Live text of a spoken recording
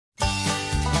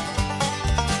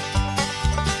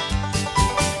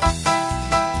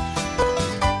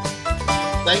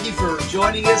thank you for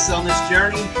joining us on this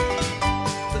journey.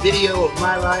 The video of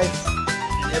my life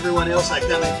and everyone else I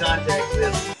come in contact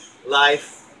with,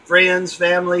 life, friends,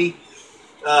 family,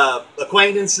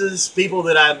 acquaintances, people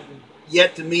that I've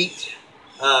yet to meet.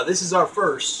 This is our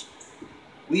first.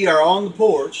 We are on the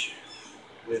porch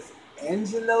with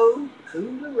Angelo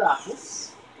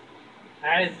Koulirakis,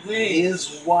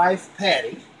 his wife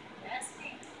Patty,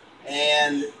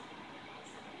 and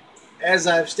as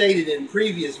I've stated in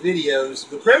previous videos,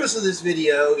 the premise of this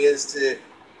video is to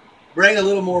bring a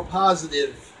little more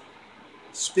positive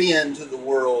spin to the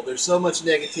world. There's so much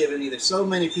negativity. There's so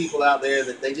many people out there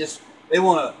that they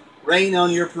want to rain on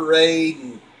your parade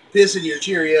and piss in your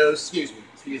Cheerios.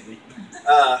 Excuse me.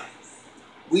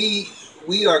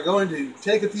 We are going to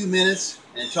take a few minutes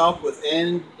and talk with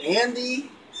Andy.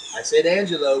 I said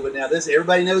Angelo, but now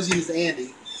everybody knows he's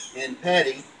Andy and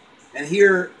Patty, and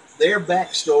hear their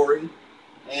backstory,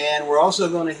 and we're also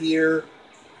going to hear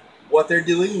what they're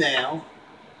doing now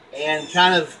and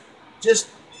kind of just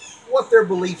what their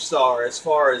beliefs are as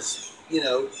far as, you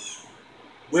know,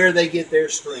 where they get their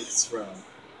strengths from.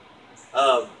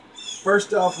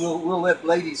 First off, we'll let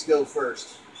ladies go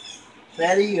first.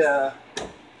 Patty, where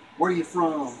are you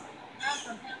from? I'm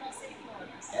from Panama City,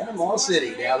 Florida. Panama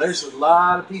City. Now, there's a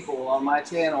lot of people on my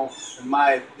channel and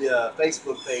my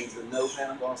Facebook page that know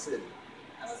Panama City.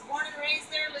 I was born and raised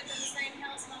there, lived in the same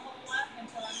house my whole life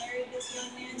until I married this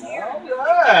young man here. All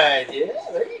right,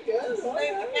 yeah, there you go. Moved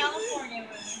to California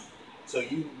with him. So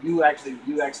you actually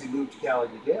moved to Cali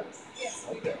together? Yes.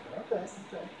 Okay.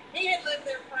 He had lived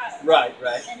there prior. Right.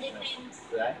 And he came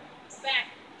Right. back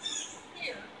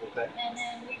here. Okay. And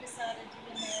then we decided to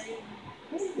get married.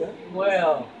 There you go.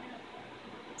 Well,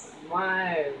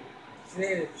 my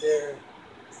sister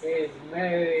is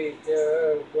married to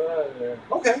her brother.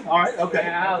 Okay. All right. Okay.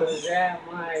 And I was at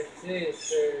my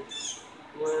sister's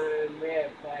when I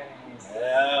met Patty.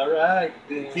 All right.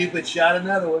 Yeah. Cupid shot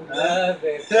another one. Love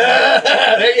it.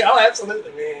 There you go.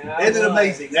 Absolutely. Man, Isn't it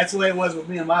amazing? That's the way it was with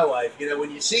me and my wife. You know,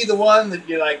 when you see the one that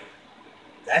you're like,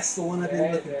 that's the one I've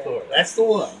been looking for. That's the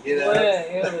one. You know.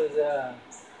 Well,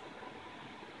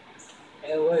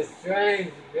 it was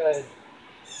strange because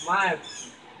my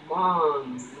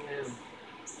mom and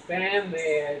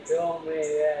family had told me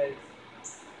that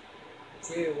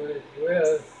she was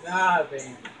real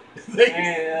snobby.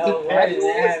 And I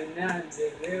didn't have nothing to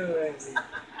do with it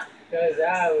because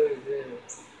I was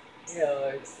a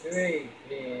street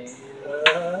kid, I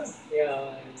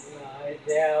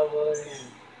dabbled in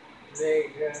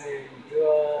liquor and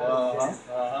drugs.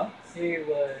 She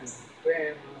was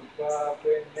bringing my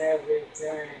property and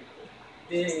everything.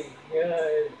 Did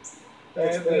good.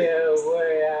 Every other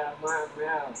word out of my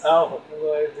mouth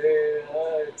was her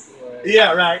husband.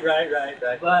 Yeah, right.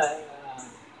 But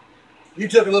you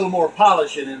took a little more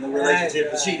polishing in the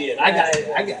relationship than she did. I got you.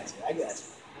 That's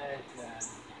right.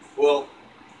 Well,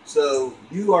 so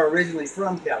you are originally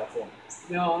from California.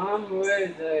 No, I'm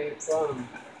originally from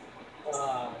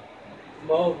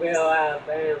Mobile,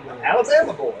 Alabama.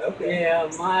 Alabama boy, okay. Yeah,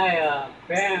 my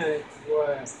parents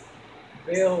were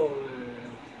builders.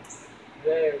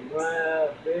 They run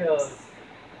up bills,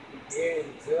 get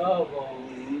in trouble,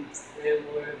 and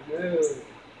were moved.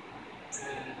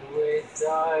 And we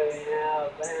started in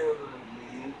Alabama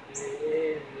and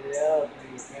ended up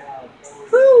in California.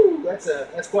 Whew,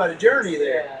 that's quite a journey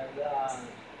there. Yeah,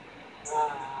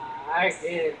 I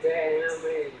can't tell you how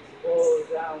many schools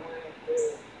I went to.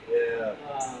 Yeah.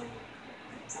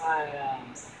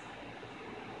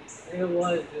 It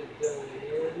wasn't good.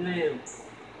 And then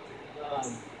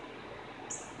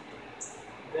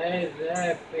they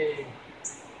left me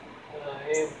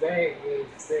in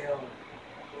Bakersfield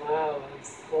when I was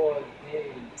 14.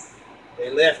 They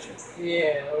left you.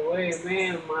 Yeah, me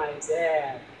and my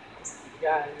dad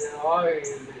got in an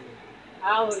argument.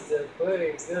 I was a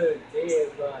pretty good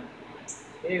kid, but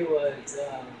he was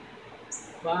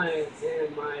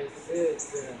punishing my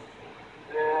sister.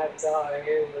 And I thought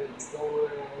he was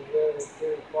going a little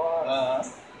too far.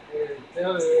 And so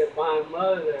did my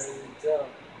mother, and so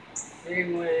she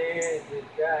went in to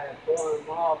try to pull him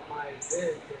off my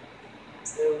sister.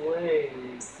 And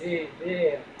when she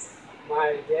did, my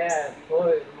dad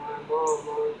pushed my mom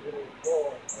onto the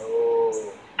floor.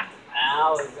 Oh. I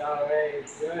was already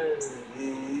drinking.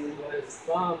 It was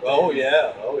pumping. Oh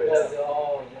yeah. Because of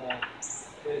all the...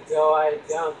 And so I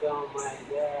jumped on my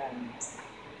dad and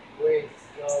we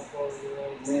spoke over a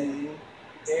little bit.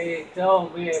 He told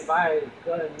me if I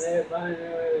couldn't live under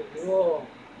his rule,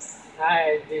 I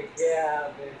had to get out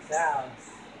of his house.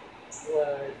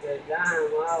 Well, at the time I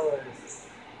was,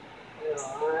 I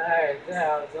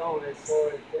was only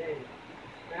 14.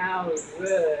 And I was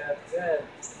really upset.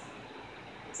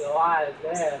 So I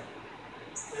left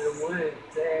and went and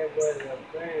stayed with a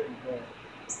friend for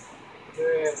 3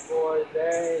 or 4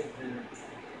 days. And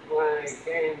when I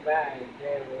came back,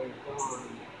 they were gone.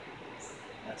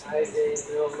 That's I didn't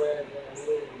know where they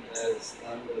were. That is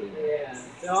unbelievable. Yeah,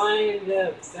 so I ended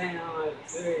up staying on a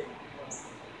tree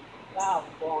for about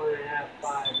 4.5,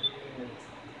 5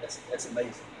 years. That's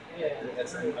amazing.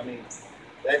 Yeah. I mean,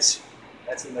 that's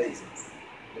amazing.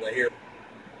 Did I hear?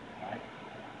 Right.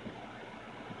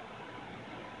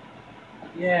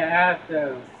 Yeah,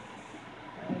 after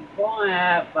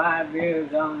 4.5, 5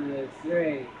 years on the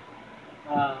tree,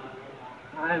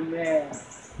 I met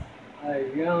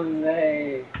a young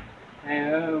lady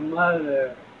and her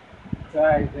mother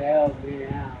tried to help me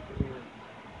out.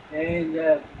 They ended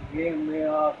up getting me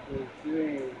off the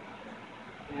tree,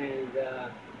 and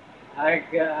I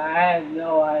had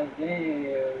no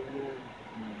identity or nothing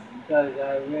because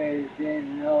I really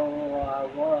didn't know who I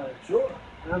was. Sure.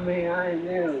 I mean, I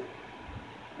knew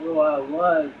who I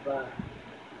was, but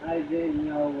I didn't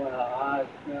know what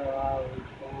hospital I was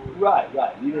going. Right.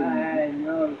 You didn't. I had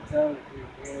no social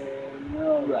security,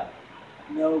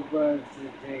 no birth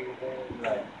certificate.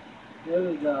 Right. It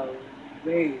was a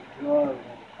big struggle.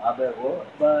 I bet it was.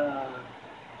 But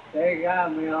they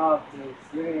got me off the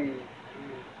street.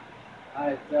 And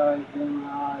I started doing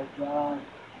my odd job.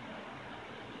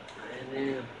 And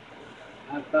then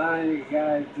I finally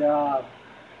got a job,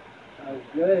 a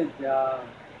good job,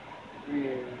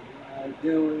 in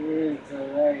doing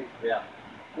installation. Yeah.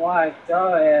 Well, I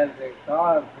started as a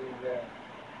carpenter,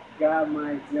 got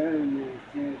my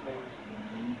journeymanship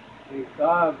in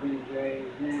carpentry,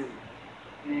 and then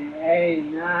in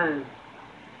 '89,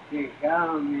 the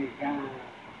economy kind of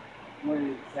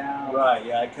went south. Right.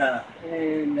 Yeah. I kind of.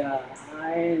 And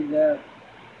I ended up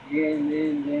getting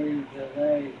into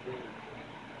installation.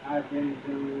 I've been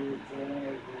doing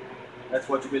installation. That's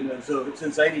what you've been doing. So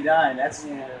since '89, that's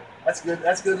good.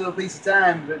 That's a good little piece of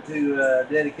time to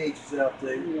dedicate yourself to.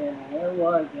 Yeah, it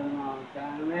was a long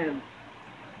time.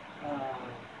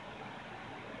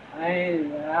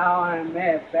 And how I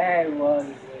met Pat was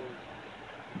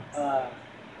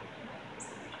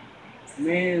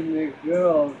me and the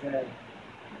girl that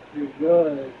took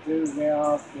me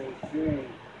off the street,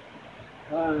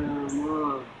 her and her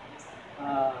mom.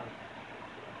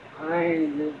 I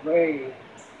and the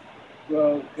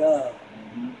broke up.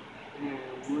 And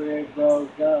when we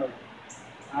broke up,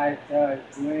 I started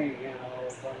drinking a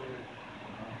whole bunch.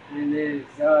 And then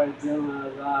started doing a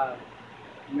lot of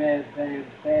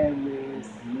methamphetamine.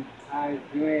 I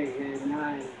drink at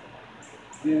night,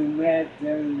 do meth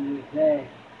during the day,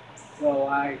 so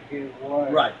I could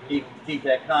work. Right, keep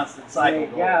that constant cycle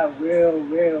It going. got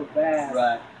real bad.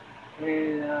 Right.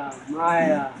 And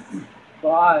my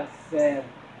boss said,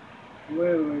 we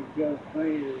were good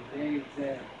friends. He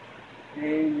said,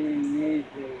 Andy needs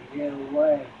to get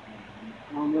away.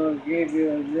 I'm going to give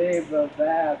you a leave of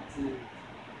absence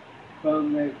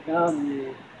from the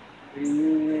company, and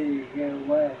you need to get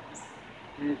away.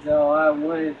 And so I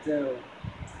went to,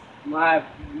 my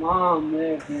mom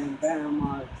lived in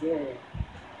Panama City,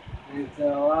 and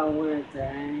so I went to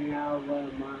hang out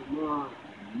with my mom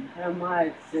and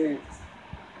my sister.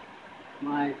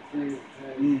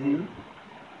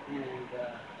 And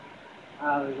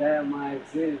I was at my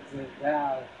sister's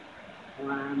house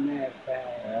when I met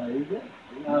Pat. There you go.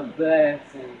 A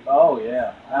blessing. Oh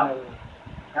yeah.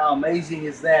 How amazing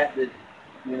is that you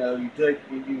know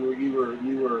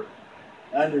you were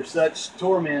under such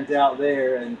torment out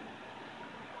there, and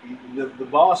the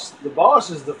boss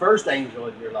is the first angel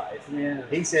in your life. Yeah.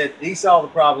 He said he saw the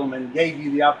problem and gave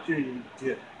you the opportunity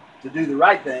to do the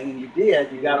right thing, and you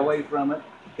did. You got away from it,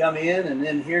 come in, and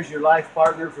then here's your life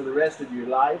partner for the rest of your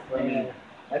life. I mean,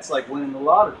 that's like winning the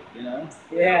lottery, you know?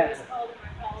 Yeah.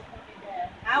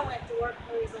 I went to work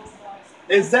for his old boss.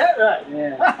 Is that right?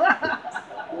 Yeah.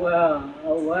 Well,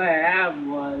 what happened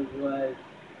was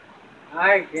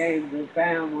I came to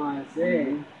Panama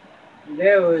City.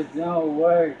 There was no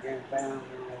work in Panama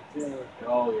City.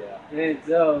 Oh yeah. And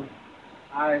so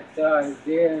I started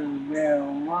dealing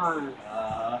marijuana.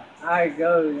 I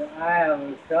have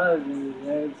a cousin who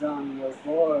lives on the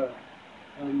border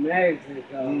of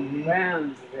Mexico,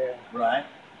 Brownsville. Right.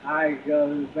 I go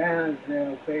to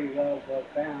Brownsville, pick up a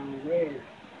pound of weed,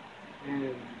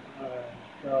 and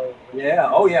go. Yeah.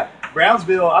 Oh yeah.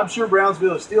 Brownsville. I'm sure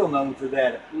Brownsville is still known for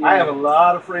that. Yeah. I have a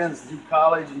lot of friends through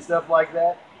college and stuff like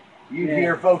that. You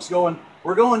hear folks going,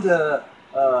 "We're going to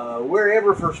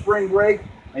wherever for spring break,"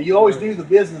 and you always do the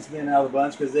businessmen out of the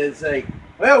bunch because they'd say,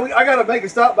 "Well, I got to make a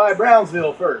stop by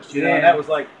Brownsville first," you know. And that was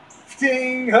like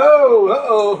Ting ho!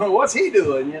 Uh-oh, what's he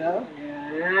doing, you know?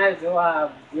 Yeah, and that's what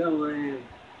I'm doing.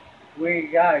 We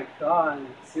got caught in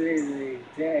City,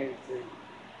 Texas.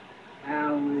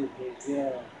 I went to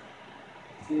jail.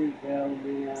 She told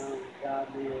me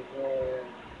got me a lawyer.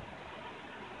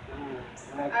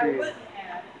 I wouldn't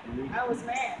have. I was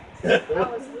mad. I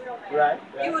was real mad. Right.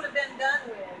 You would have been done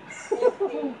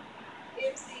with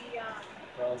if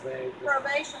the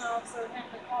probation officer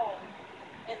hadn't called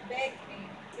and begged me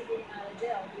to get him out of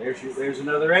jail. There's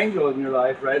another angel in your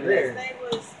life right there. They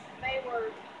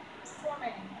were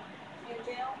tormenting him in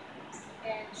jail,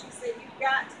 and she said, "You've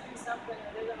got to do something,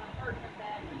 or they're going to hurt him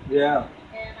badly." Yeah.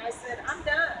 And I said, "I'm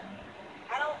done.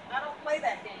 I don't play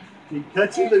that game." He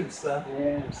cut you loose, son.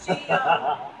 Yeah. She,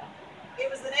 it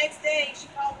was the next day. She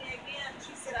called me again.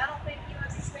 She said, "I don't think you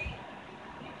understand.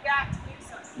 You've got to do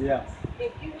something. Yeah.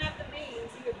 If you have the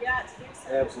means, you have got to do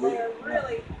something." Absolutely. They're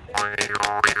really. They're